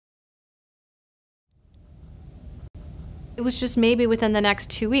It was just maybe within the next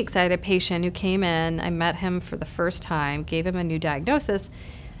 2 weeks, I had a patient who came in. I met him for the first time, gave him a new diagnosis,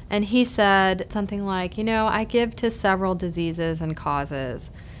 and he said something like, I give to several diseases and causes.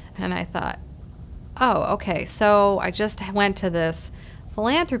 And I thought, oh, okay, so I just went to this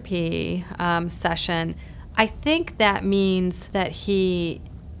philanthropy session. I think that means that he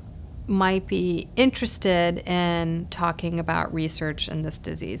might be interested in talking about research in this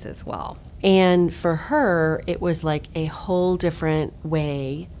disease as well. And for her, it was like a whole different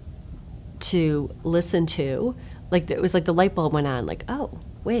way to listen to. Like, it was like the light bulb went on, like, oh,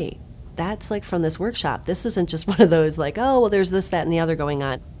 wait, that's like from this workshop. This isn't just one of those like, oh, well, there's this, that, and the other going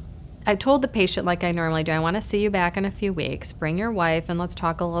on. I told the patient, like I normally do, I want to see you back in a few weeks. Bring your wife and let's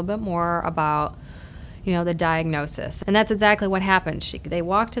talk a little bit more about, the diagnosis. And that's exactly what happened. They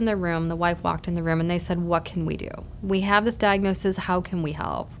walked in the room, the wife walked in the room, and they said, what can we do? We have this diagnosis, how can we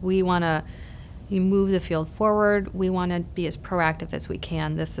help? We want to move the field forward. We want to be as proactive as we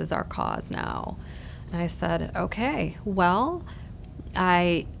can. This is our cause now. And I said, okay, well,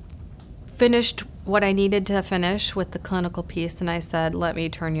 I finished what I needed to finish with the clinical piece, and I said, let me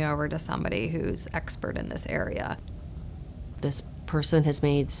turn you over to somebody who's expert in this area. This person has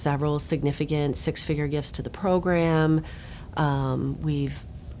made several significant six-figure gifts to the program. We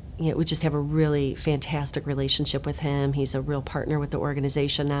just have a really fantastic relationship with him. He's a real partner with the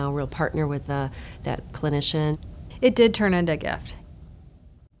organization now, real partner with that clinician. It did turn into a gift.